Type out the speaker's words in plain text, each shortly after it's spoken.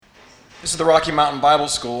This is the Rocky Mountain Bible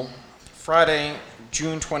School, Friday,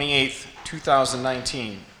 June 28th,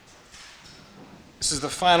 2019. This is the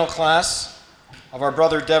final class of our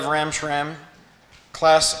brother Dev Ramshram,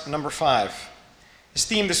 class number 5. His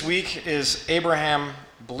theme this week is Abraham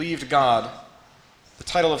Believed God. The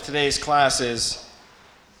title of today's class is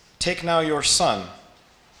Take Now Your Son,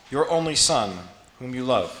 Your Only Son, Whom You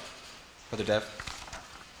Love. Brother Dev.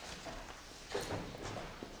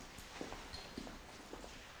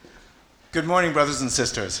 Good morning, brothers and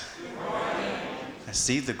sisters. Good morning. I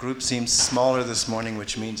see the group seems smaller this morning,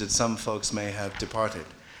 which means that some folks may have departed.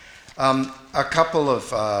 A couple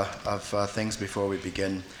of things before we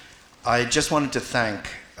begin. I just wanted to thank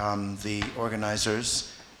the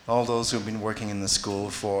organizers, all those who have been working in the school,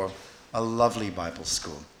 for a lovely Bible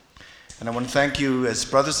school. And I want to thank you as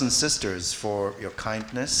brothers and sisters for your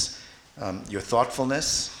kindness, your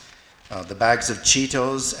thoughtfulness, the bags of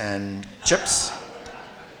Cheetos and chips,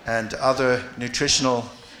 and other nutritional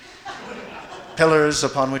pillars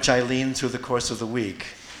upon which I leaned through the course of the week,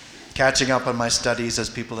 catching up on my studies as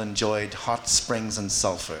people enjoyed hot springs and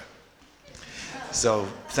sulfur. So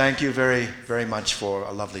thank you very, very much for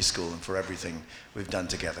a lovely school and for everything we've done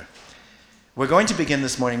together. We're going to begin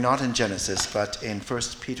this morning not in Genesis, but in 1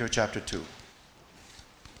 Peter chapter 2.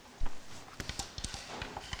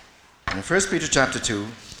 And in 1 Peter chapter 2,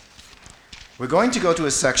 we're going to go to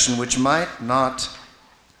a section which might not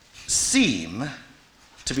seem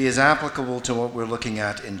to be as applicable to what we're looking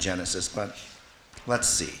at in Genesis, but let's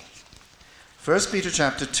see. 1 Peter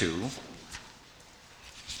chapter 2,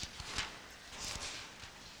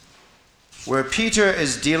 where Peter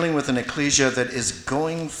is dealing with an ecclesia that is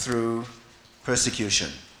going through persecution,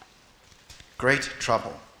 great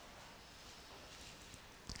trouble,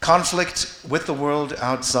 conflict with the world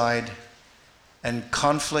outside, and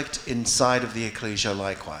conflict inside of the ecclesia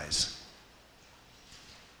likewise.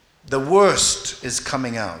 The worst is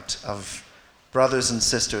coming out of brothers and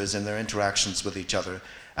sisters in their interactions with each other,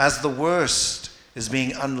 as the worst is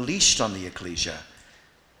being unleashed on the ecclesia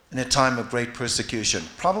in a time of great persecution,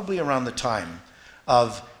 probably around the time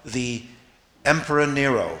of the Emperor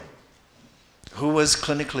Nero, who was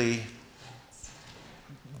clinically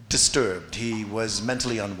disturbed. He was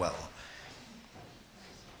mentally unwell.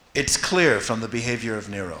 It's clear from the behavior of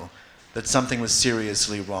Nero that something was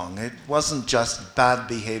seriously wrong. It wasn't just bad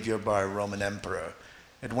behavior by a Roman emperor.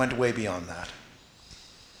 It went way beyond that.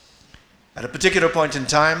 At a particular point in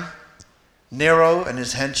time, Nero and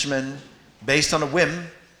his henchmen, based on a whim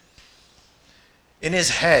in his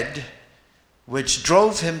head, which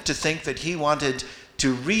drove him to think that he wanted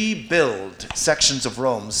to rebuild sections of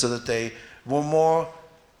Rome so that they were more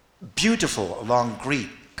beautiful along Greek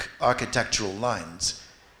architectural lines,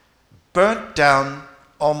 burnt down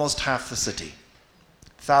almost half the city.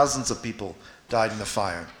 Thousands of people died in the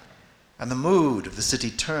fire, and the mood of the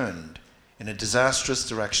city turned in a disastrous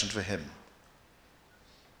direction for him.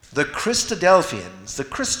 The Christadelphians, the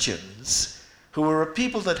Christians, who were a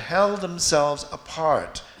people that held themselves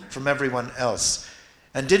apart from everyone else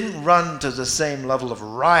and didn't run to the same level of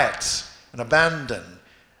riot and abandon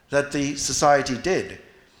that the society did,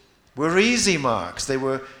 were easy marks. They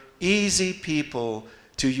were easy people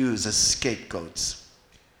to use as scapegoats.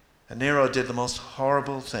 And Nero did the most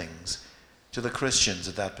horrible things to the Christians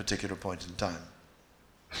at that particular point in time.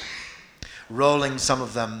 Rolling some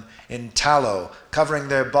of them in tallow, covering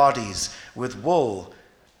their bodies with wool,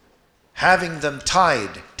 having them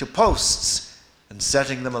tied to posts, and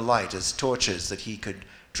setting them alight as torches that he could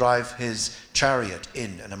drive his chariot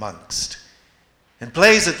in and amongst. In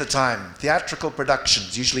plays at the time, theatrical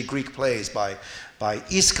productions, usually Greek plays by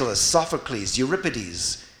Aeschylus, Sophocles,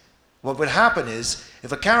 Euripides, what would happen is,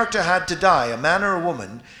 if a character had to die, a man or a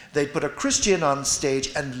woman, they'd put a Christian on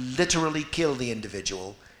stage and literally kill the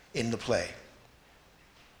individual in the play.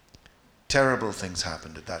 Terrible things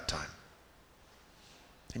happened at that time.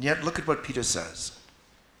 And yet, look at what Peter says.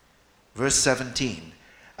 Verse 17,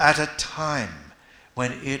 at a time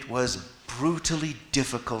when it was brutally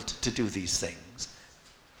difficult to do these things,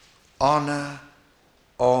 honor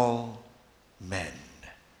all men.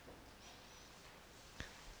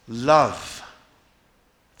 Love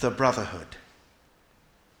the brotherhood.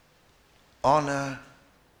 Honor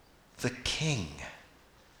the king.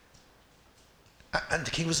 And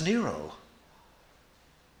the king was Nero.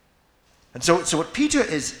 And so what Peter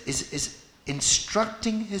is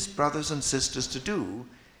instructing his brothers and sisters to do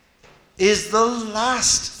is the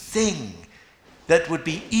last thing that would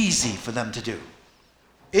be easy for them to do.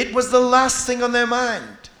 It was the last thing on their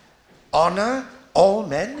mind. Honor all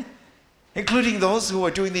men, including those who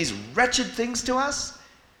are doing these wretched things to us.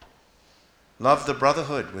 Love the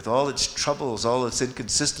brotherhood with all its troubles, all its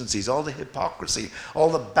inconsistencies, all the hypocrisy,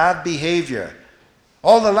 all the bad behavior,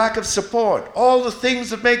 all the lack of support, all the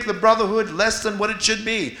things that make the brotherhood less than what it should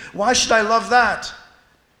be. Why should I love that?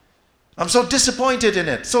 I'm so disappointed in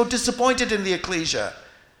it, so disappointed in the ecclesia.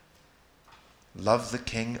 Love the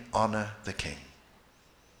king, honor the king.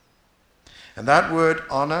 And that word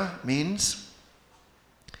honor means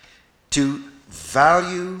to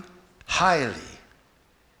value highly,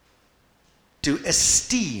 to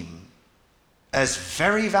esteem as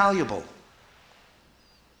very valuable.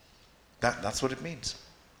 That's what it means.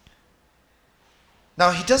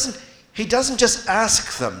 Now, he doesn't just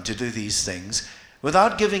ask them to do these things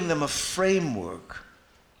without giving them a framework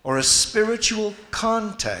or a spiritual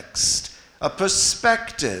context, a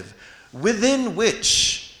perspective within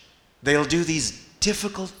which they'll do these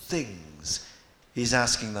difficult things he's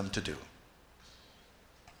asking them to do.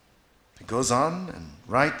 He goes on and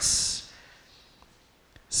writes,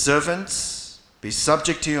 "Servants, be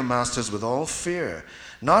subject to your masters with all fear,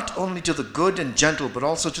 not only to the good and gentle, but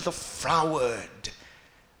also to the froward."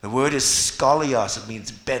 The word is skolios. It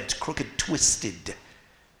means bent, crooked, twisted.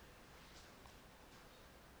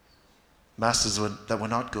 Masters that were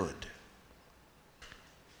not good.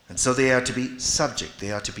 And so they are to be subject.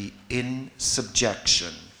 They are to be in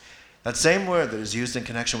subjection. That same word that is used in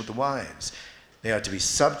connection with the wives. They are to be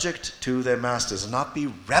subject to their masters and not be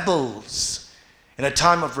rebels. In a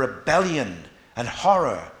time of rebellion and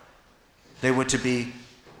horror, they were to be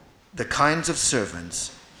the kinds of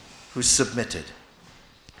servants who submitted.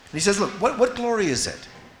 And he says, look, what glory is it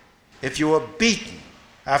if you are beaten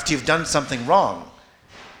after you've done something wrong?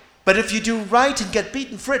 But if you do right and get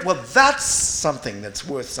beaten for it, well, that's something that's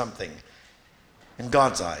worth something in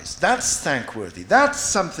God's eyes. That's thankworthy. That's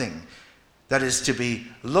something that is to be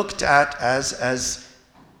looked at as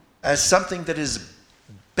something that is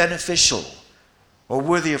beneficial or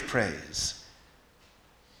worthy of praise.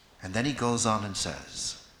 And then he goes on and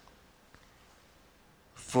says,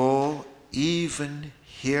 "For even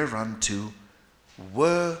hereunto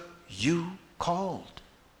were you called."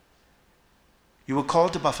 You were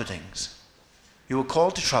called to buffetings. You were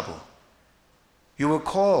called to trouble. You were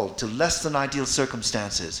called to less than ideal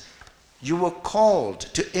circumstances. You were called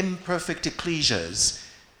to imperfect ecclesias.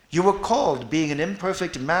 You were called, being an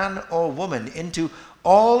imperfect man or woman, into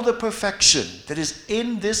all the perfection that is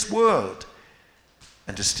in this world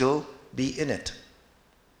and to still be in it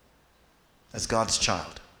as God's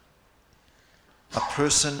child. A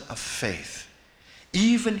person of faith.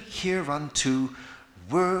 Even hereunto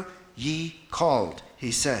were ye called,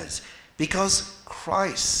 he says, because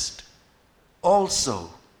Christ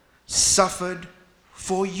also suffered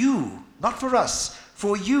for you, not for us,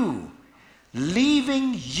 for you,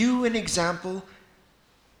 leaving you an example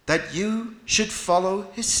that you should follow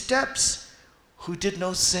his steps, who did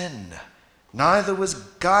no sin, neither was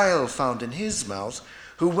guile found in his mouth,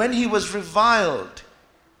 who when he was reviled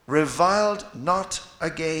not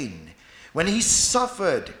again. When he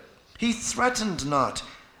suffered, he threatened not,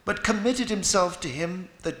 but committed himself to him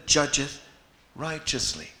that judgeth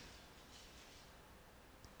righteously.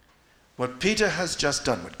 What Peter has just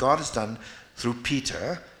done, what God has done through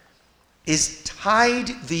Peter, is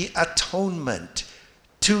tied the atonement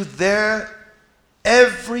to their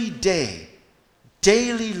everyday,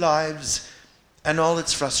 daily lives and all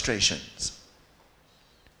its frustrations.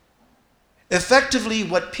 Effectively,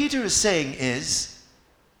 what Peter is saying is,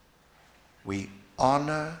 we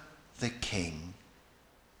honor the king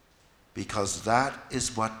because that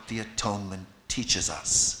is what the atonement teaches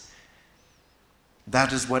us.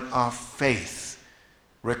 That is what our faith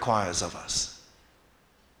requires of us,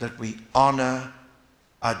 that we honor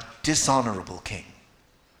a dishonorable king,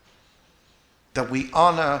 that we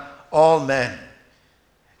honor all men,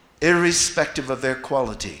 irrespective of their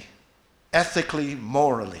quality, ethically,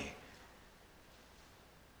 morally,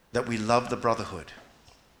 that we love the brotherhood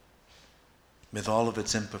with all of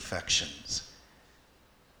its imperfections.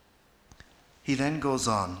 He then goes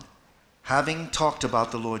on, having talked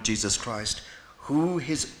about the Lord Jesus Christ, who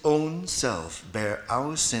his own self bare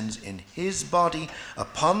our sins in his body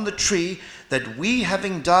upon the tree, that we,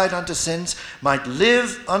 having died unto sins, might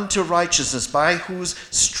live unto righteousness, by whose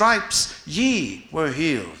stripes ye were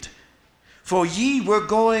healed. For ye were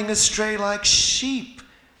going astray like sheep,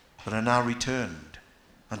 but are now returned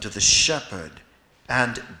unto the shepherd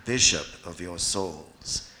and bishop of your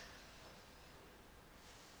souls.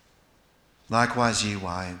 Likewise, ye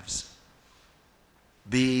wives,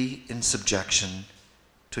 be in subjection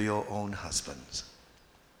to your own husbands.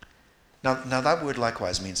 Now that word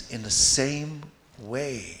likewise means in the same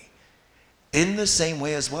way. In the same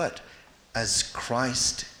way as what? As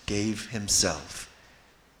Christ gave himself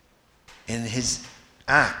in his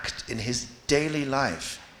act, in his daily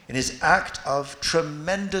life, in his act of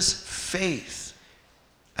tremendous faith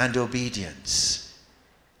and obedience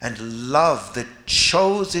and love that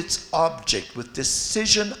chose its object with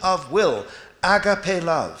decision of will, agape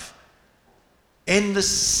love, in the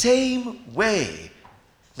same way.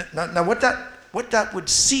 Now what that would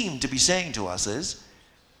seem to be saying to us is,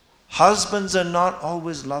 husbands are not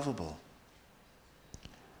always lovable.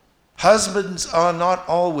 Husbands are not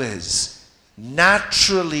always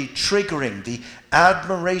naturally triggering the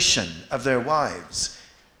admiration of their wives.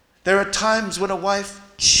 There are times when a wife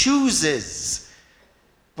chooses,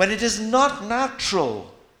 when it is not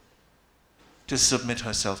natural, to submit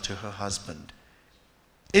herself to her husband,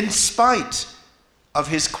 in spite of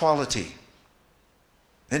his quality,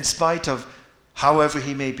 in spite of however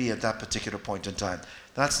he may be at that particular point in time.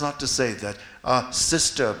 That's not to say that a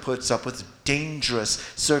sister puts up with dangerous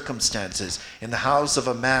circumstances in the house of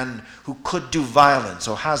a man who could do violence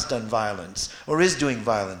or has done violence or is doing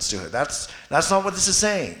violence to her. That's not what this is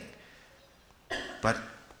saying. But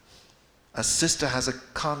a sister has a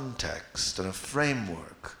context and a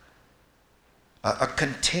framework, a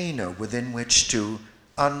container within which to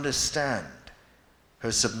understand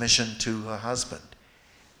her submission to her husband.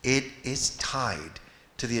 It is tied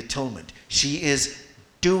to the atonement. She is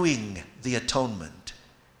doing the atonement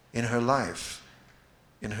in her life,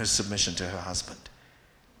 in her submission to her husband.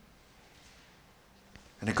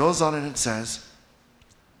 And it goes on and it says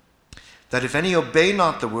that if any obey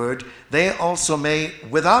not the word, they also may,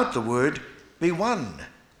 without the word, be won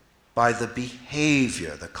by the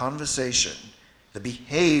behavior, the conversation, the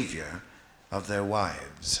behavior of their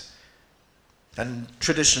wives. And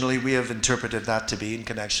traditionally we have interpreted that to be in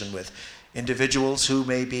connection with individuals who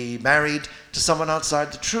may be married to someone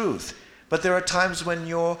outside the truth. But there are times when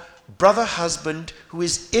your brother husband who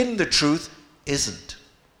is in the truth isn't.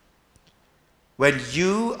 When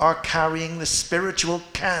you are carrying the spiritual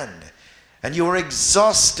can and you are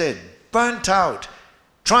exhausted, burnt out,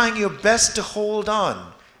 trying your best to hold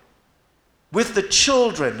on with the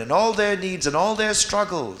children and all their needs and all their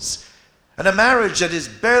struggles, and a marriage that is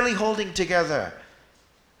barely holding together,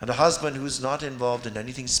 and a husband who's not involved in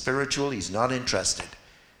anything spiritual, he's not interested.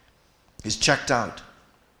 He's checked out.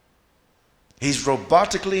 He's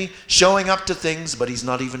robotically showing up to things, but he's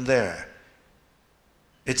not even there.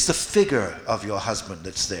 It's the figure of your husband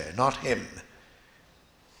that's there, not him.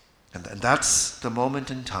 And that's the moment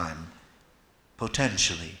in time,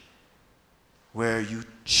 potentially, where you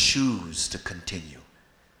choose to continue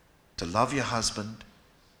to love your husband,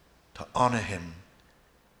 to honor him,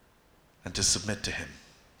 and to submit to him.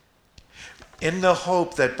 In the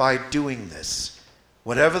hope that by doing this,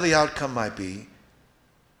 whatever the outcome might be,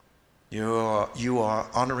 you are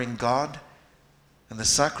honoring God and the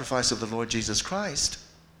sacrifice of the Lord Jesus Christ,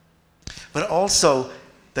 but also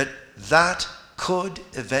that could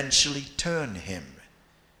eventually turn him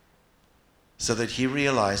so that he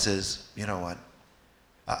realizes, you know what,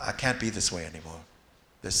 I can't be this way anymore.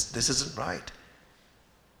 This isn't right.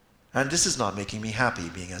 And this is not making me happy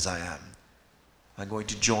being as I am. I'm going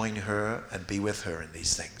to join her and be with her in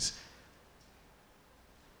these things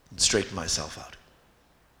and straighten myself out.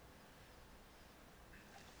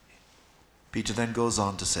 Peter then goes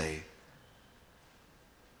on to say,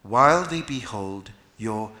 while they behold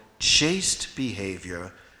your chaste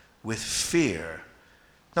behavior with fear.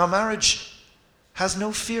 Now marriage has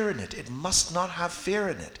no fear in it. It must not have fear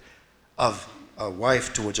in it of a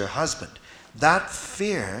wife towards her husband. That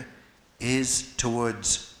fear is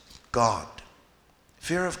towards God.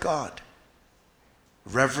 Fear of God.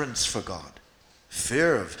 Reverence for God.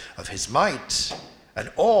 Fear of his might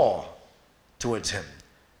and awe towards him.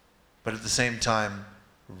 But at the same time,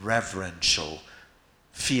 reverential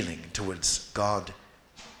feeling towards God,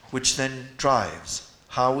 which then drives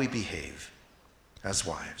how we behave as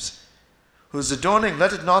wives. Whose adorning,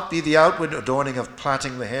 let it not be the outward adorning of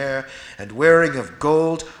plaiting the hair and wearing of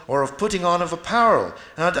gold or of putting on of apparel.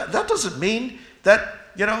 Now that doesn't mean that,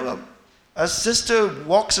 a sister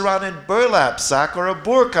walks around in burlap sack or a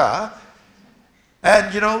burqa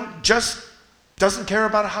and, just doesn't care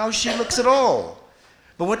about how she looks at all.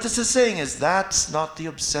 But what this is saying is that's not the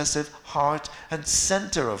obsessive heart and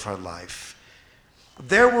center of her life.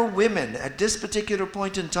 There were women at this particular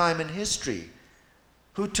point in time in history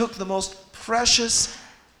who took the most precious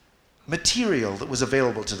material that was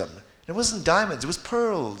available to them. It wasn't diamonds, it was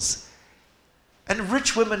pearls. And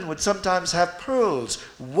rich women would sometimes have pearls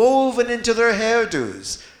woven into their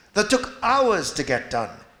hairdos that took hours to get done.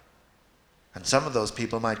 And some of those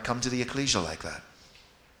people might come to the ecclesia like that.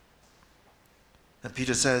 And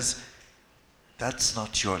Peter says, That's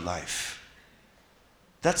not your life.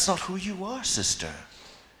 That's not who you are, sister.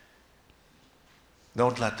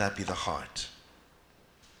 Don't let that be the heart.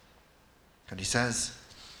 And he says,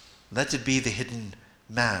 let it be the hidden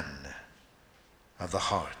man of the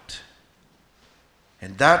heart.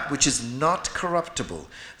 And that which is not corruptible,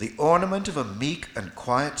 the ornament of a meek and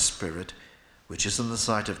quiet spirit, which is in the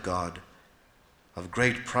sight of God of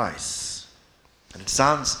great price. And it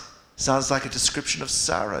sounds like a description of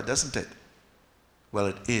Sarah, doesn't it? Well,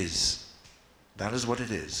 it is. That is what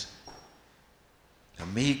it is. A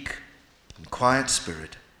meek and quiet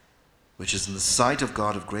spirit, which is in the sight of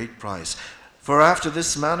God of great price. For after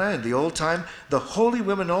this manner, in the old time, the holy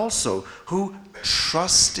women also, who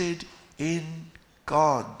trusted in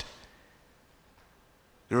God.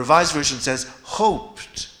 The Revised Version says,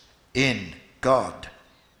 hoped in God.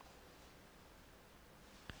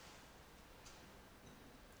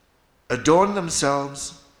 Adorn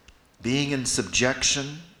themselves, being in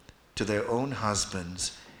subjection to their own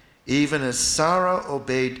husbands, even as Sarah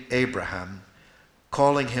obeyed Abraham,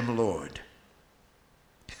 calling him Lord.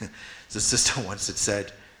 The sister once had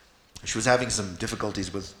said she was having some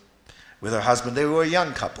difficulties with her husband. They were a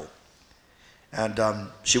young couple, and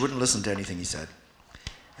she wouldn't listen to anything he said.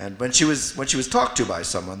 And when she was talked to by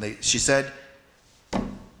someone, she said,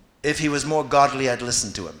 if he was more godly, I'd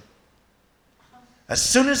listen to him. As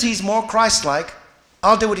soon as he's more Christ-like,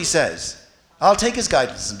 I'll do what he says. I'll take his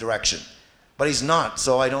guidance and direction. But he's not,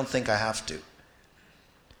 so I don't think I have to.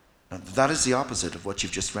 Now, that is the opposite of what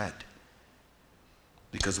you've just read.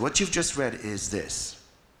 Because what you've just read is this.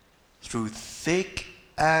 Through thick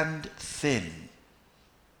and thin,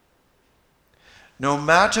 no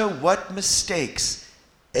matter what mistakes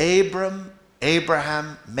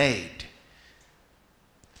Abraham made,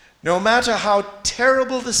 no matter how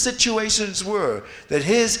terrible the situations were that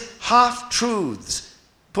his half-truths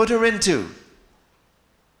put her into,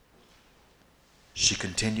 she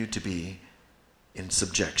continued to be in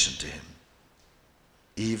subjection to him,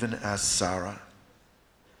 even as Sarah,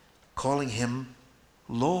 calling him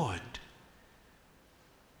Lord.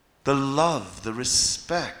 The love, the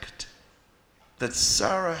respect that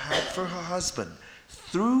Sarah had for her husband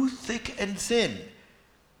through thick and thin.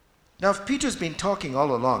 Now, if Peter's been talking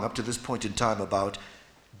all along up to this point in time about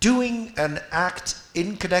doing an act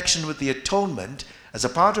in connection with the atonement as a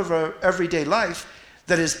part of our everyday life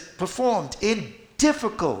that is performed in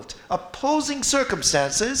difficult, opposing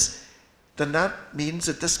circumstances, then that means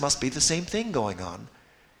that this must be the same thing going on.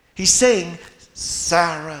 He's saying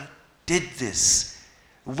Sarah did this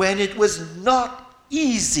when it was not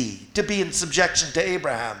easy to be in subjection to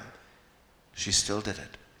Abraham. She still did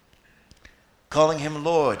it, calling him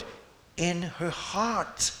Lord in her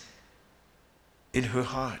heart. In her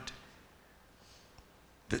heart.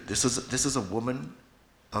 This is a woman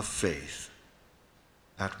of faith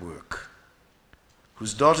at work,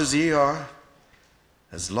 whose daughters ye are,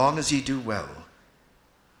 as long as ye do well,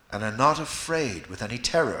 and are not afraid with any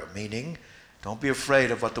terror, meaning don't be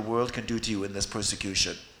afraid of what the world can do to you in this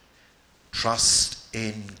persecution. Trust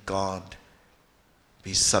in God.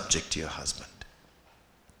 Be subject to your husband.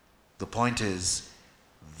 The point is,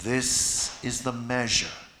 this is the measure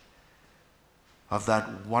of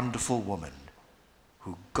that wonderful woman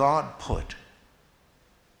who God put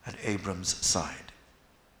at Abram's side.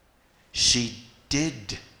 She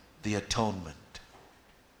did the atonement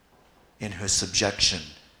in her subjection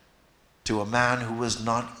to a man who was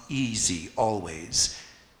not easy always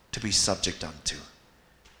to be subject unto.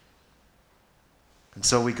 And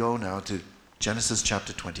so we go now to Genesis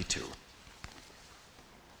chapter 22.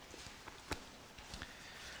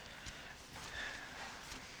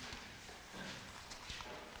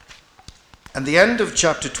 And the end of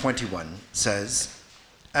chapter 21 says,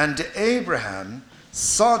 and Abraham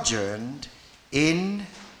sojourned in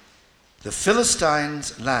the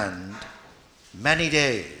Philistines' land many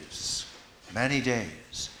days. Many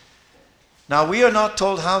days. Now we are not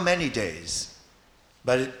told how many days,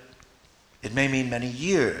 but it may mean many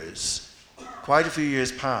years. Quite a few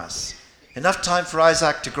years pass. Enough time for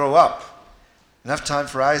Isaac to grow up. Enough time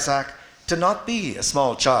for Isaac to not be a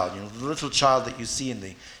small child. You know, the little child that you see in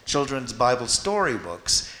the children's Bible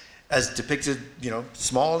storybooks, as depicted,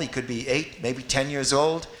 small. He could be 8, maybe 10 years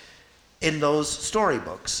old in those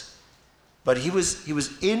storybooks. But he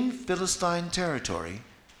was in Philistine territory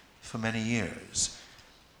for many years.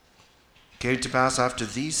 It came to pass after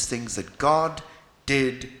these things that God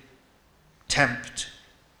did tempt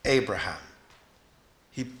Abraham.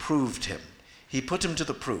 He proved him. He put him to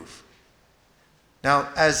the proof. Now,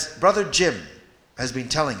 as Brother Jim has been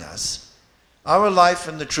telling us, Our life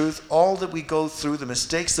and the truth, all that we go through, the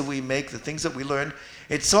mistakes that we make, the things that we learn,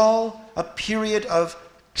 it's all a period of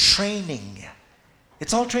training.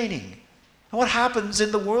 It's all training. And what happens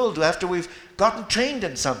in the world after we've gotten trained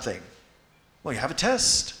in something? Well, you have a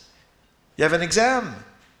test. You have an exam.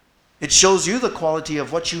 It shows you the quality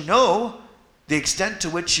of what you know, the extent to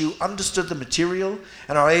which you understood the material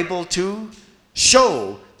and are able to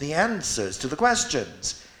show the answers to the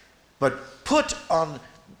questions. But put on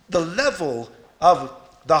the level of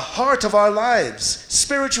the heart of our lives,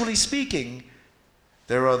 spiritually speaking,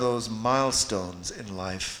 there are those milestones in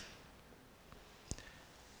life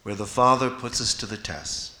where the Father puts us to the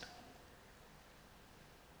test.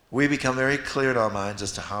 We become very clear in our minds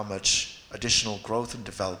as to how much additional growth and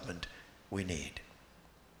development we need.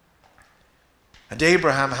 And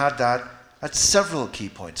Abraham had that at several key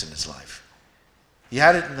points in his life. He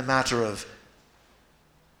had it in the matter of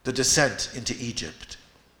the descent into Egypt.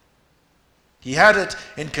 He had it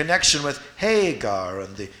in connection with Hagar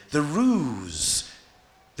and the ruse,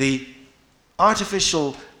 the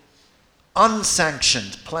artificial,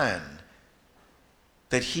 unsanctioned plan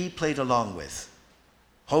that he played along with,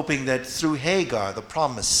 hoping that through Hagar the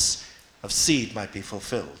promise of seed might be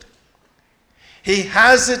fulfilled. He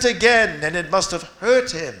has it again, and it must have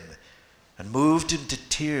hurt him and moved him to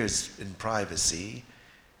tears in privacy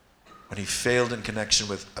when he failed in connection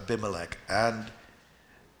with Abimelech. And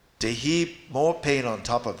to heap more pain on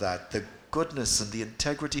top of that, the goodness and the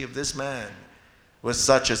integrity of this man was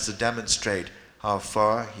such as to demonstrate how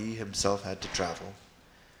far he himself had to travel.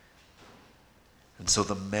 And so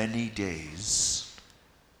the many days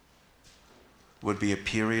would be a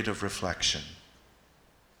period of reflection,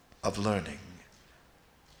 of learning,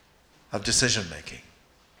 of decision-making.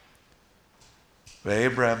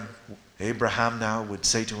 Where Abraham now would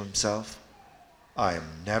say to himself, I am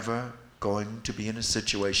never going to be in a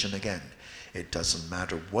situation again. It doesn't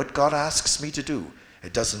matter what God asks me to do.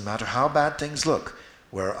 It doesn't matter how bad things look,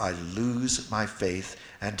 where I lose my faith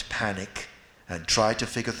and panic and try to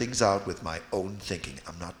figure things out with my own thinking.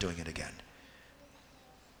 I'm not doing it again.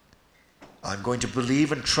 I'm going to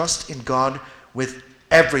believe and trust in God with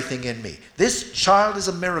everything in me. This child is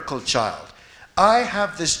a miracle child. I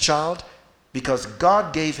have this child because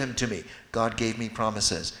God gave him to me. God gave me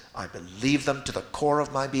promises. I believe them to the core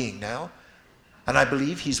of my being now. And I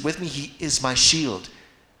believe he's with me. He is my shield.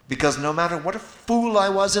 Because no matter what a fool I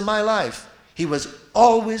was in my life, he was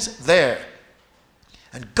always there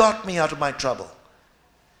and got me out of my trouble.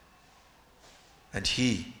 And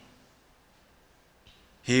he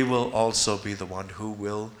will also be the one who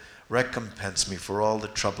will recompense me for all the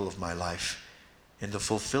trouble of my life in the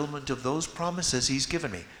fulfillment of those promises he's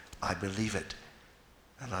given me. I believe it.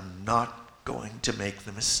 And I'm not going to make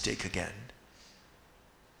the mistake again.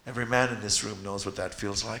 Every man in this room knows what that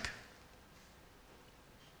feels like.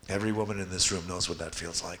 Every woman in this room knows what that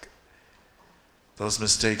feels like. Those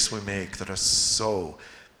mistakes we make that are so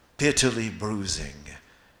bitterly bruising,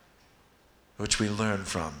 which we learn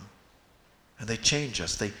from. And they change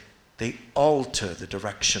us. They alter the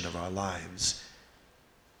direction of our lives,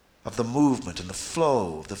 of the movement and the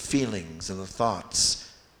flow of the feelings and the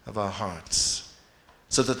thoughts of our hearts,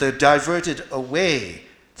 so that they're diverted away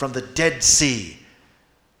from the Dead Sea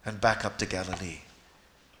and back up to Galilee.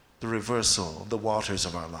 The reversal of the waters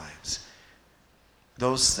of our lives.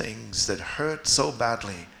 Those things that hurt so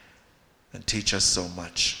badly and teach us so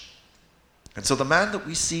much. And so the man that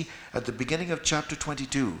we see at the beginning of chapter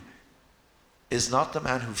 22 is not the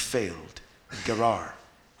man who failed in Gerar.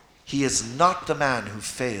 He is not the man who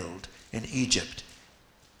failed in Egypt.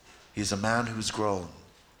 He is a man who's grown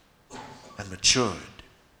and matured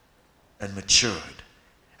and matured.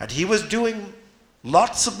 And he was doing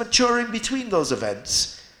lots of maturing between those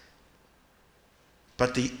events.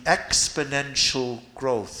 But the exponential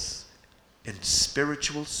growth in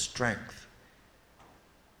spiritual strength,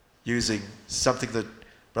 using something that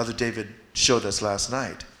Brother David showed us last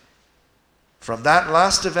night, from that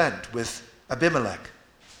last event with Abimelech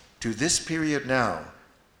to this period now,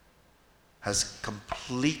 has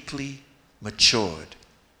completely matured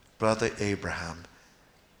Brother Abraham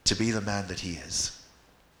to be the man that he is.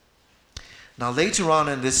 Now later on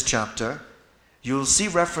in this chapter, you'll see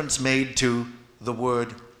reference made to the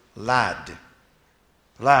word lad.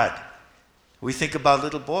 Lad. We think about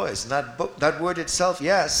little boys, and that word itself,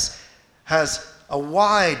 yes, has a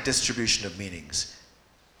wide distribution of meanings.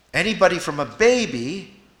 Anybody from a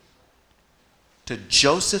baby to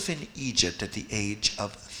Joseph in Egypt at the age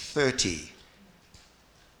of 30.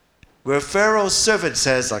 Where Pharaoh's servant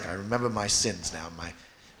says, like, I remember my sins now.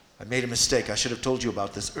 I made a mistake. I should have told you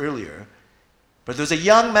about this earlier. But there's a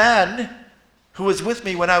young man who was with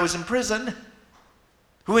me when I was in prison,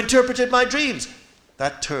 who interpreted my dreams.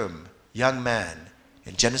 That term, young man,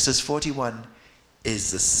 in Genesis 41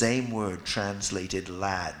 is the same word translated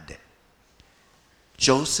lad.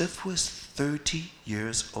 Joseph was 30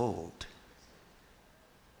 years old.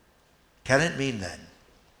 Can it mean then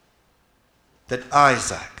that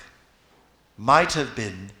Isaac might have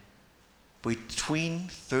been between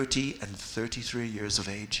 30 and 33 years of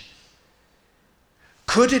age?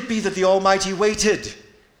 Could it be that the Almighty waited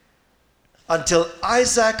until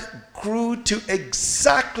Isaac grew to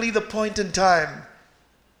exactly the point in time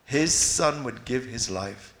his son would give his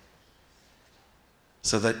life,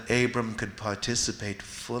 so that Abram could participate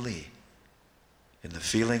fully in the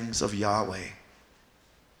feelings of Yahweh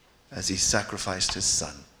as he sacrificed his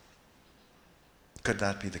son? Could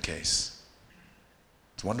that be the case?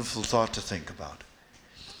 It's a wonderful thought to think about.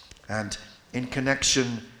 And in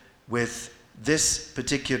connection with this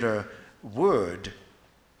particular word,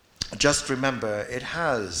 just remember it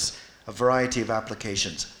has a variety of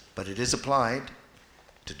applications, but it is applied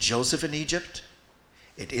to Joseph in Egypt.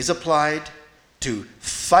 It is applied to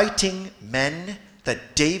fighting men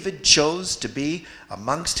that David chose to be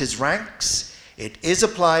amongst his ranks. It is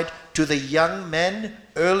applied to the young men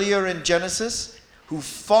earlier in Genesis who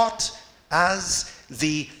fought as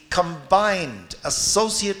the combined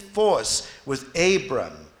associate force with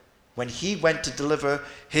Abram when he went to deliver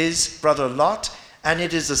his brother Lot. And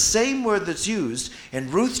it is the same word that's used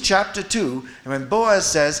in Ruth chapter 2, and when Boaz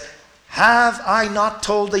says, "Have I not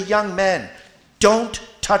told the young men, don't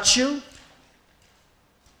touch you?"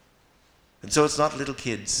 And so it's not little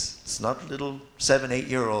kids, it's not little 7,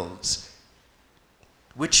 8-year-olds,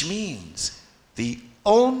 which means the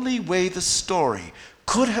only way the story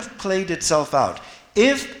could have played itself out,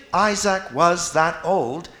 if Isaac was that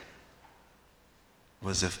old,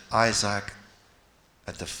 was if Isaac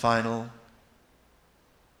at the final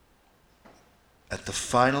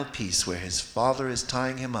piece where his father is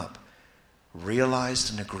tying him up, realized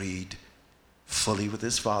and agreed fully with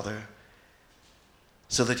his father,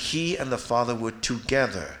 so that he and the father were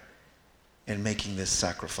together in making this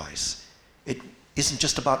sacrifice. It isn't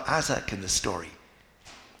just about Isaac in the story.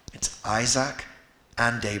 It's Isaac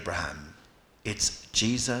and Abraham. It's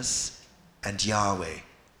Jesus and Yahweh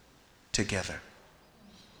together.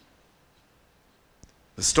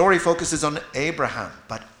 The story focuses on Abraham,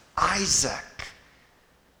 but Isaac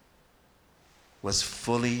was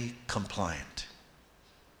fully compliant.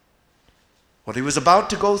 What he was about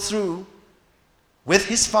to go through with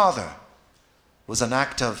his father was an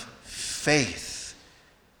act of faith,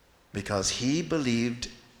 because he believed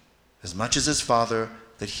as much as his father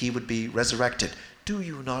that he would be resurrected. Do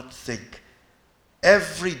you not think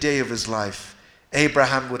every day of his life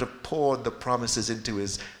Abraham would have poured the promises into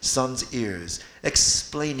his son's ears,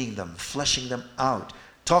 explaining them, fleshing them out,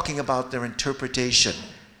 talking about their interpretation,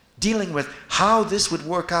 dealing with how this would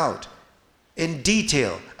work out in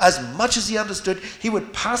detail? As much as he understood, he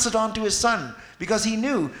would pass it on to his son, because he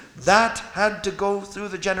knew that had to go through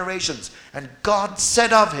the generations. And God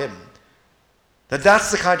said of him that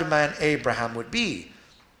that's the kind of man Abraham would be,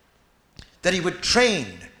 that he would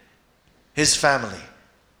train his family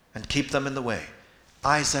and keep them in the way.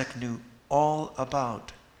 Isaac knew all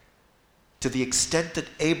about, to the extent that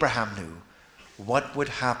Abraham knew, what would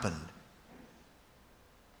happen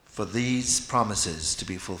for these promises to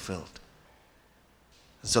be fulfilled.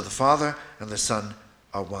 So the Father and the Son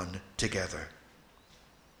are one together.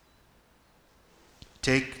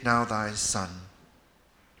 Take now thy son,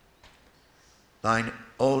 thine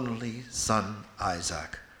only son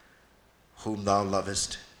Isaac, whom thou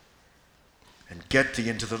lovest, and get thee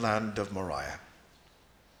into the land of Moriah,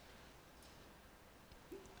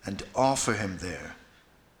 and offer him there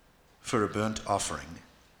for a burnt offering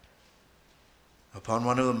upon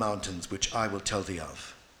one of the mountains which I will tell thee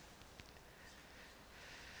of.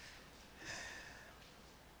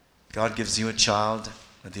 God gives you a child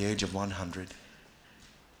at the age of 100.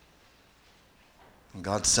 And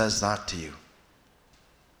God says that to you.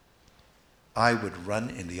 I would run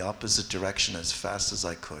in the opposite direction as fast as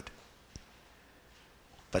I could.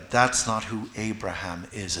 But that's not who Abraham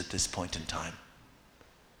is at this point in time.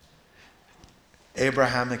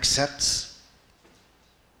 Abraham accepts,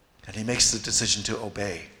 and he makes the decision to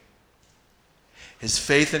obey. His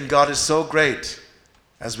faith in God is so great,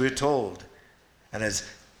 as we're told, and as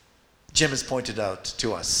Jim has pointed out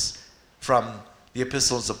to us from the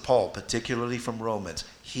epistles of Paul, particularly from Romans,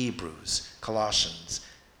 Hebrews, Colossians,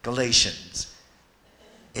 Galatians.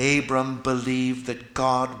 Abram believed that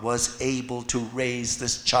God was able to raise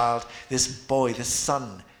this child, this boy, this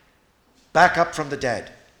son, back up from the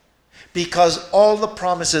dead. because all the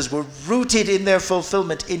promises were rooted in their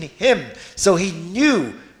fulfillment in him. So he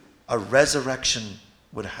knew a resurrection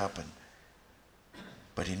would happen.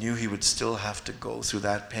 But he knew he would still have to go through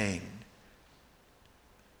that pain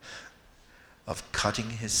of cutting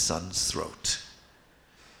his son's throat.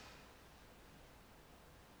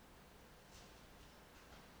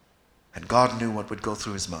 And God knew what would go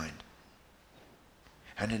through his mind.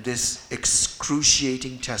 And in this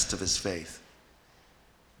excruciating test of his faith,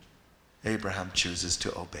 Abraham chooses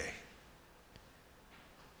to obey.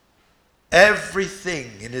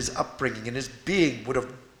 Everything in his upbringing, in his being, would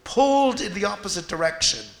have pulled in the opposite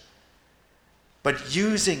direction. But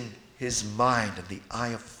using his mind and the eye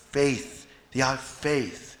of faith, he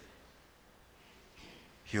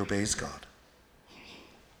obeys God.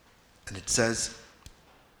 And it says,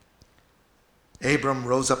 Abram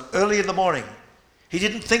rose up early in the morning. He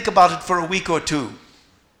didn't think about it for a week or two.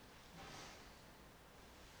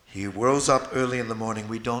 He rose up early in the morning.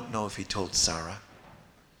 We don't know if he told Sarah.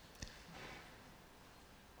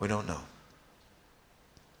 We don't know.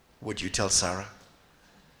 Would you tell Sarah?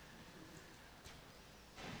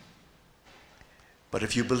 But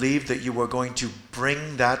if you believed that you were going to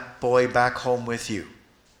bring that boy back home with you,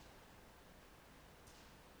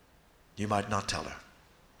 you might not tell her.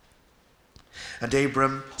 And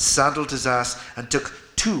Abram saddled his ass and took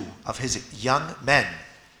 2 of his young men.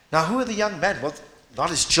 Now, who are the young men? Well, not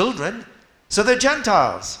his children. So they're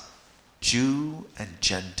Gentiles. Jew and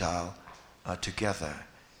Gentile are together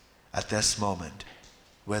at this moment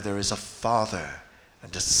where there is a father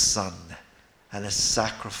and a son and a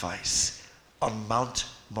sacrifice on Mount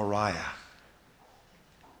Moriah.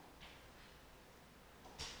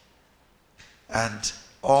 And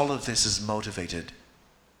all of this is motivated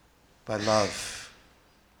by love,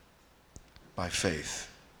 by faith,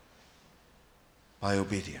 by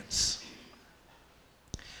obedience.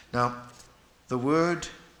 Now, the word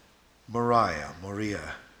Moriah,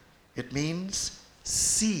 it means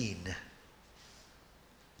seen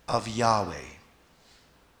of Yahweh.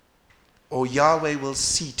 Or Yahweh will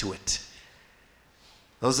see to it.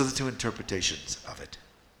 Those are the 2 interpretations of it.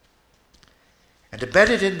 And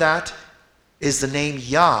embedded in that is the name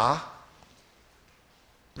Yah,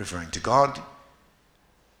 referring to God,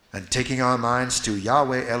 and taking our minds to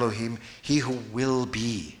Yahweh Elohim, he who will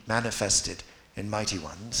be manifested in mighty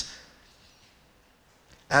ones.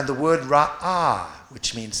 And the word Ra'ah,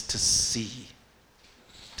 which means to see.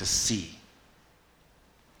 To see.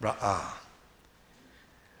 Ra'ah.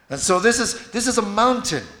 And so this is a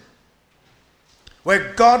mountain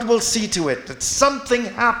where God will see to it that something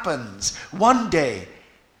happens one day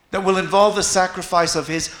that will involve the sacrifice of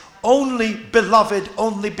his only beloved,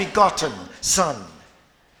 only begotten Son,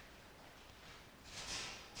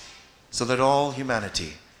 so that all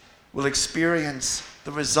humanity will experience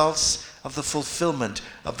the results of the fulfillment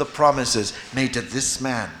of the promises made to this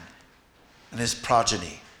man and his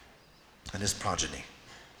progeny. And his progeny.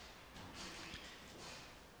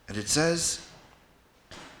 And it says,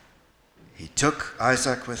 he took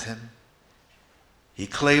Isaac with him. He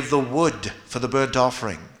clave the wood for the burnt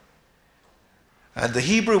offering. And the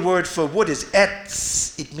Hebrew word for wood is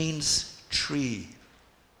etz. It means tree.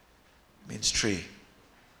 It means tree.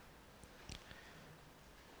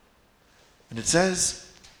 And it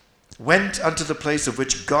says, went unto the place of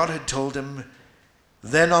which God had told him.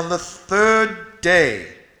 Then on the 3rd day,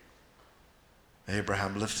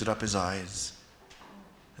 Abraham lifted up his eyes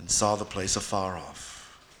and saw the place afar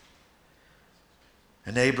off.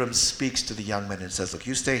 And Abram speaks to the young men and says, look,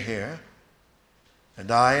 you stay here,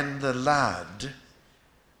 and I and the lad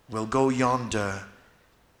will go yonder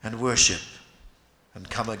and worship and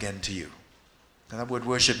come again to you. And that word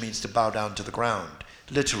worship means to bow down to the ground,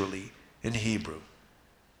 literally in Hebrew.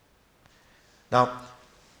 Now,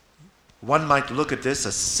 one might look at this,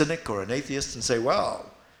 a cynic or an atheist, and say, well,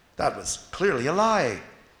 that was clearly a lie.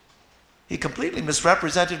 He completely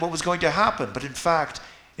misrepresented what was going to happen, but in fact,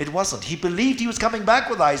 it wasn't. He believed he was coming back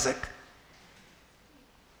with Isaac.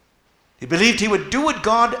 He believed he would do what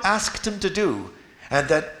God asked him to do, and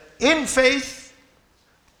that in faith,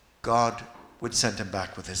 God would send him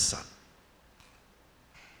back with his son.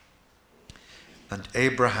 And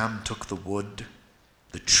Abraham took the wood,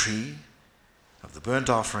 the tree of the burnt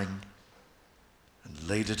offering, and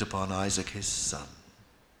laid it upon Isaac his son.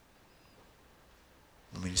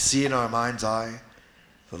 And we see in our mind's eye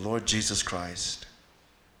the Lord Jesus Christ,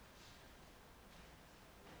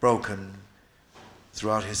 broken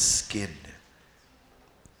throughout his skin.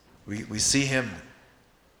 We see him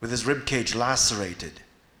with his ribcage lacerated,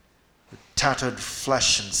 with tattered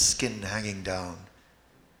flesh and skin hanging down.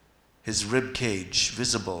 His ribcage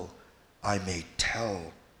visible, I may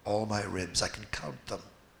tell all my ribs. I can count them.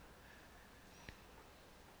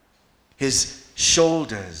 His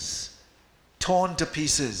shoulders torn to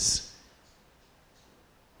pieces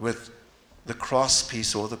with the cross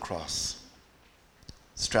piece or the cross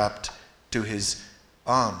strapped to his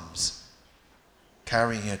arms,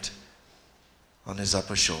 carrying it on his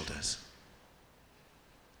upper shoulders.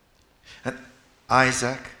 And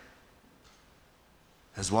Isaac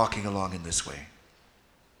is walking along in this way.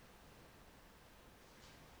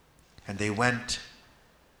 And they went,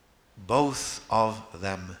 both of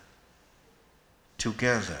them,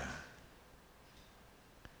 together.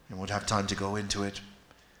 And won't have time to go into it.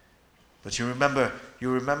 But you remember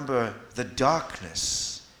the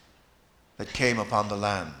darkness that came upon the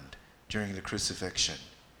land during the crucifixion.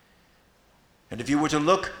 And if you were to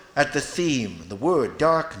look at the theme, the word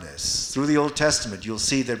darkness, through the Old Testament, you'll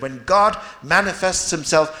see that when God manifests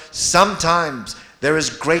himself, sometimes there is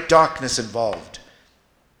great darkness involved.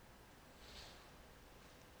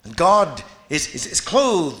 And God is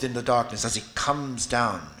clothed in the darkness as he comes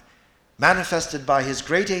down, manifested by his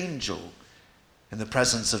great angel in the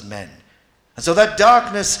presence of men. And so that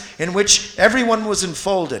darkness in which everyone was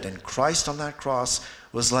enfolded, and Christ on that cross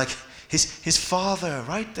was like his Father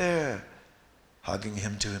right there, hugging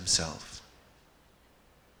him to himself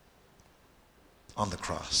on the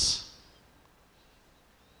cross.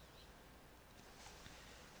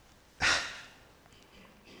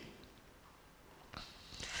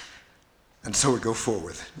 And so we go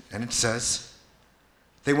forward, and it says,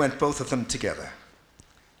 they went both of them together.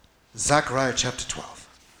 Zechariah chapter 12.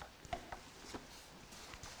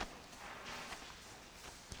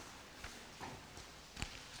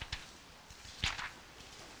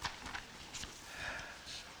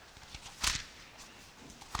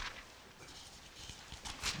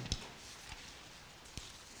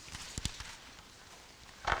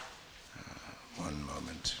 One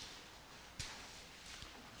moment.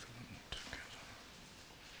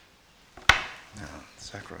 Now,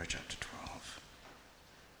 Zechariah chapter 12.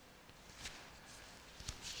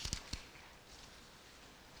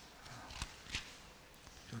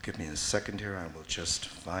 If you'll give me a second here, I will just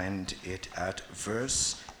find it at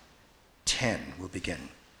verse 10. We'll begin.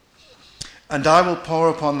 And I will pour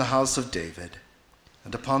upon the house of David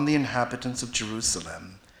and upon the inhabitants of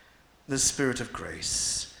Jerusalem the spirit of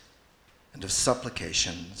grace and of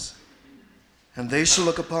supplications, and they shall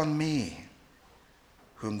look upon me,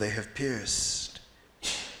 whom they have pierced,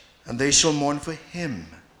 and they shall mourn for him,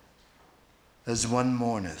 as one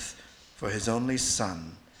mourneth for his only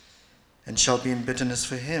son, and shall be in bitterness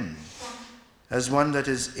for him, as one that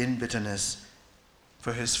is in bitterness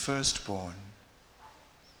for his firstborn.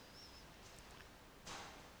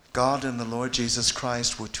 God and the Lord Jesus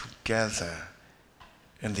Christ were together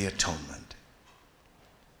in the atonement.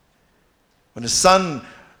 When his son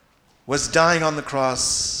was dying on the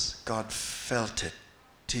cross, God felt it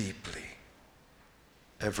deeply.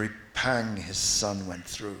 Every pang his son went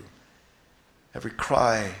through, every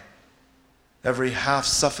cry, every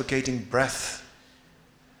half-suffocating breath,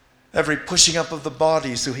 every pushing up of the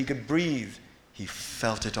body so he could breathe, he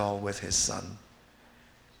felt it all with his son.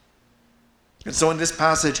 And so in this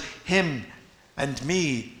passage, him and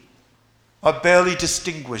me are barely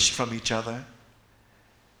distinguished from each other.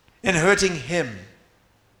 In hurting him,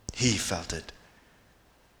 he felt it.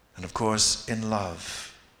 And of course, in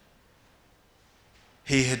love,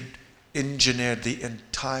 he had engineered the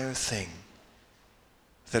entire thing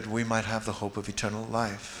that we might have the hope of eternal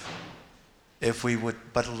life if we would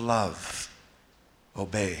but love,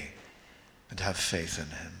 obey, and have faith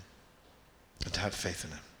in him. And have faith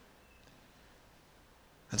in him.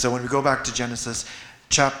 And so when we go back to Genesis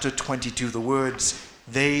chapter 22, the words,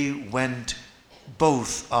 they went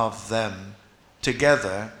both of them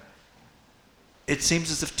together, it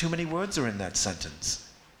seems as if too many words are in that sentence.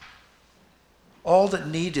 All that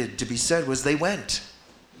needed to be said was they went.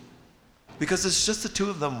 Because it's just the two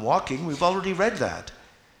of them walking. We've already read that.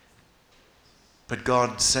 But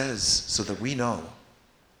God says, so that we know,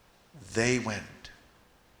 they went.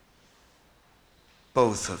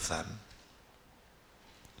 Both of them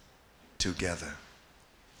together.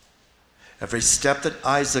 Every step that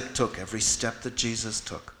Isaac took, every step that Jesus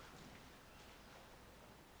took,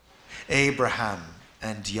 Abraham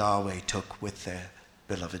and Yahweh took with their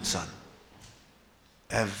beloved son.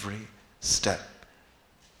 Every step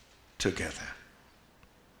together.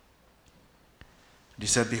 And he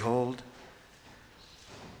said, behold,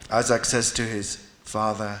 Isaac says to his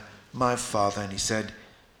father, my father, and he said,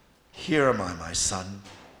 here am I, my son.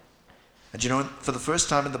 And you know, for the first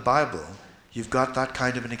time in the Bible, you've got that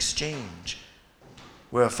kind of an exchange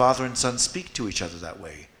where a father and son speak to each other that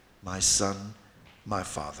way. My son, my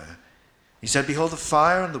father. He said, behold the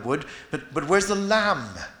fire and the wood, but where's the lamb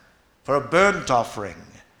for a burnt offering?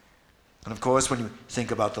 And of course, when you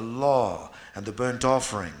think about the law and the burnt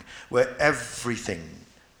offering, where everything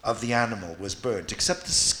of the animal was burnt, except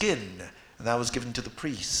the skin, and that was given to the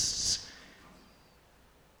priests.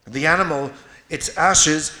 The animal, its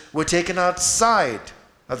ashes, were taken outside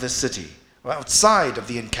of the city, or outside of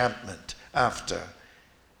the encampment after.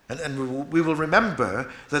 And we will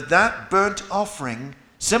remember that that burnt offering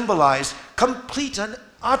symbolized complete and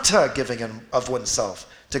utter giving of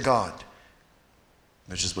oneself to God,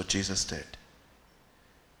 which is what Jesus did,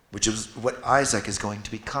 which is what Isaac is going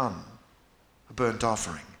to become, a burnt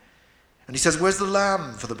offering. And he says, where's the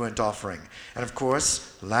lamb for the burnt offering? And of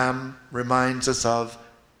course, lamb reminds us of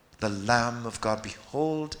the Lamb of God.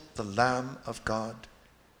 Behold the Lamb of God,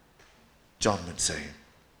 John would say.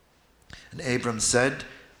 And Abram said,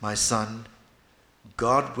 my son,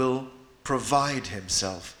 God will provide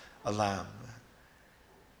himself a lamb.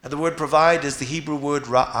 And the word provide is the Hebrew word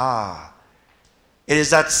ra'ah. It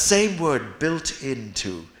is that same word built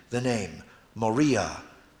into the name, Moriah.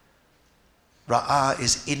 Ra'ah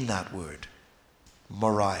is in that word,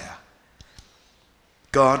 Moriah.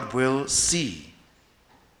 God will see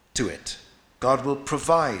to it. God will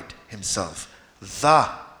provide himself the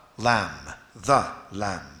lamb,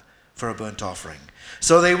 for a burnt offering.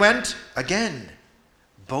 So they went again,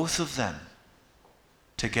 both of them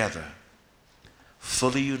together,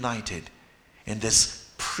 fully united in this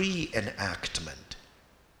pre-enactment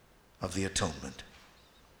of the atonement.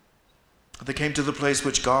 They came to the place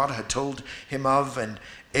which God had told him of, and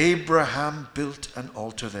Abraham built an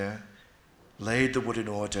altar there, laid the wood in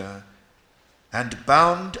order, and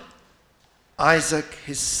bound Isaac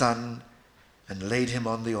his son, and laid him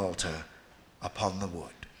on the altar upon the wood.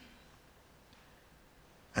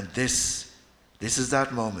 And this is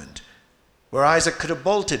that moment where Isaac could have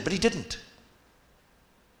bolted, but he didn't.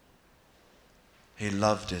 He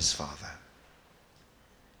loved his father.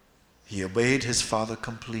 He obeyed his father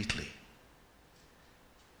completely.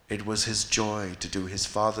 It was his joy to do his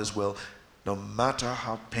father's will, no matter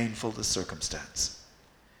how painful the circumstance.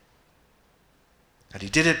 And he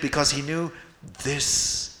did it because he knew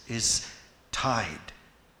this is tied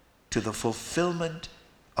to the fulfillment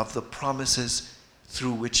of the promises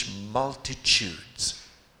through which multitudes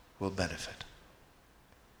will benefit.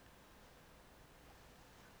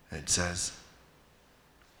 And it says,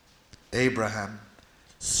 Abraham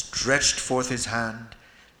stretched forth his hand,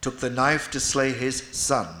 took the knife to slay his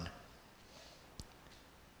son.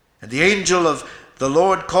 And the angel of the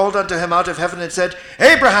Lord called unto him out of heaven and said,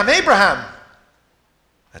 Abraham, Abraham!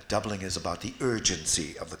 That doubling is about the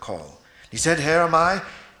urgency of the call. He said, Here am I.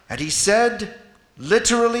 And he said,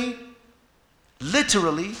 literally,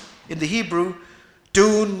 in the Hebrew,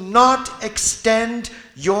 do not extend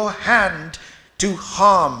your hand to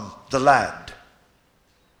harm the lad.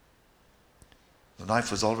 The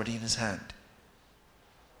knife was already in his hand.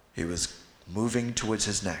 He was moving towards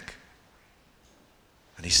his neck.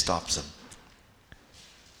 And he stops him.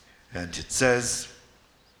 And it says,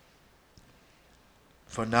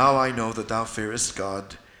 For now I know that thou fearest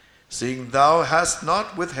God, seeing thou hast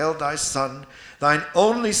not withheld thy son, thine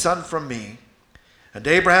only son, from me. And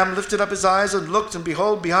Abraham lifted up his eyes and looked, and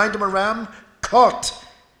behold, behind him a ram caught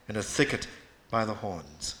in a thicket by the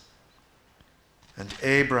horns. And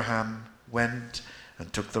Abraham went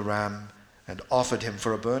and took the ram and offered him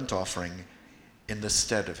for a burnt offering in the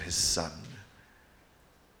stead of his son.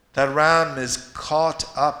 That ram is caught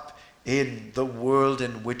up in the world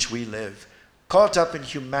in which we live, caught up in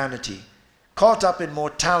humanity, caught up in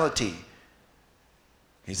mortality.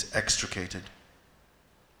 He's extricated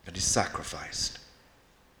and he's sacrificed.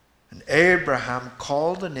 And Abraham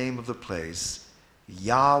called the name of the place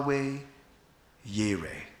Yahweh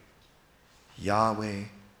Yireh. Yahweh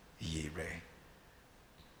Yireh.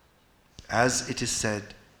 As it is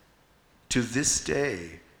said, to this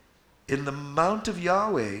day, in the mount of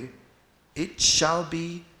Yahweh, it shall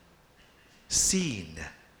be seen.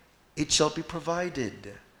 It shall be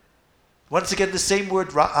provided. Once again, the same word,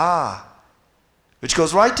 ra'ah, which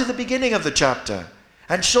goes right to the beginning of the chapter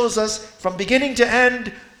and shows us from beginning to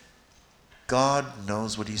end, God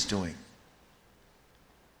knows what he's doing.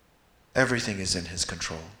 Everything is in his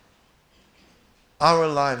control. Our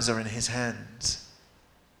lives are in his hands.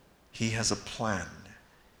 He has a plan.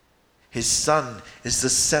 His son is the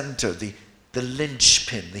center, the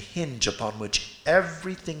linchpin, the hinge upon which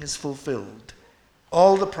everything is fulfilled.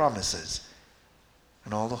 All the promises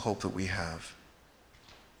and all the hope that we have.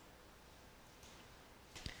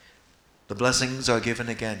 The blessings are given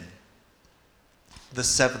again, the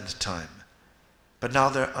seventh time, but now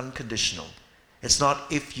they're unconditional. It's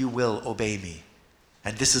not if you will obey me.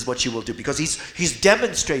 And this is what you will do. Because he's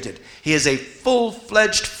demonstrated. He is a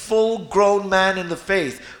full-fledged, full-grown man in the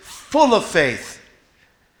faith. Full of faith.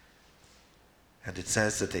 And it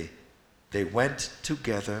says that they went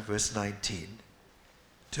together, verse 19,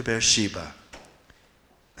 to Beersheba.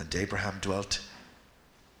 And Abraham dwelt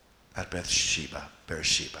at Beersheba.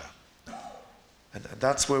 And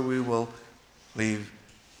that's where we will leave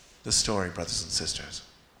the story, brothers and sisters.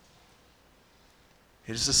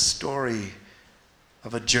 It is a story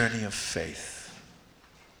of a journey of faith.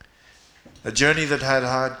 A journey that had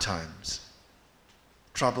hard times,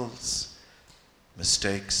 troubles,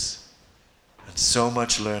 mistakes, and so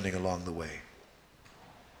much learning along the way.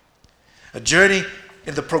 A journey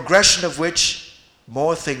in the progression of which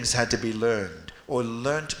more things had to be learned, or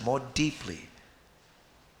learnt more deeply,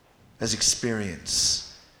 as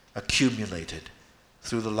experience accumulated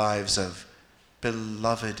through the lives of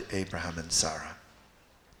beloved Abraham and Sarah.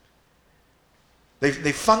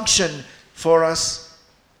 They function for us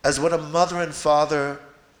as what a mother and father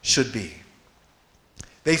should be.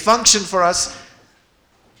 They function for us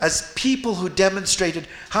as people who demonstrated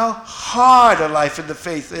how hard a life in the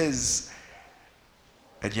faith is.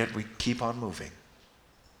 And yet we keep on moving.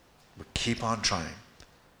 We keep on trying.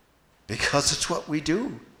 Because it's what we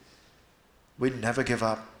do. We never give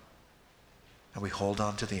up. And we hold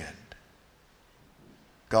on to the end.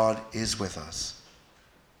 God is with us.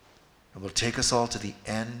 And will take us all to the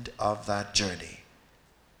end of that journey.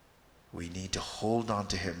 We need to hold on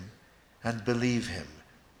to him and believe him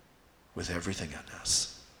with everything in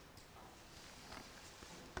us.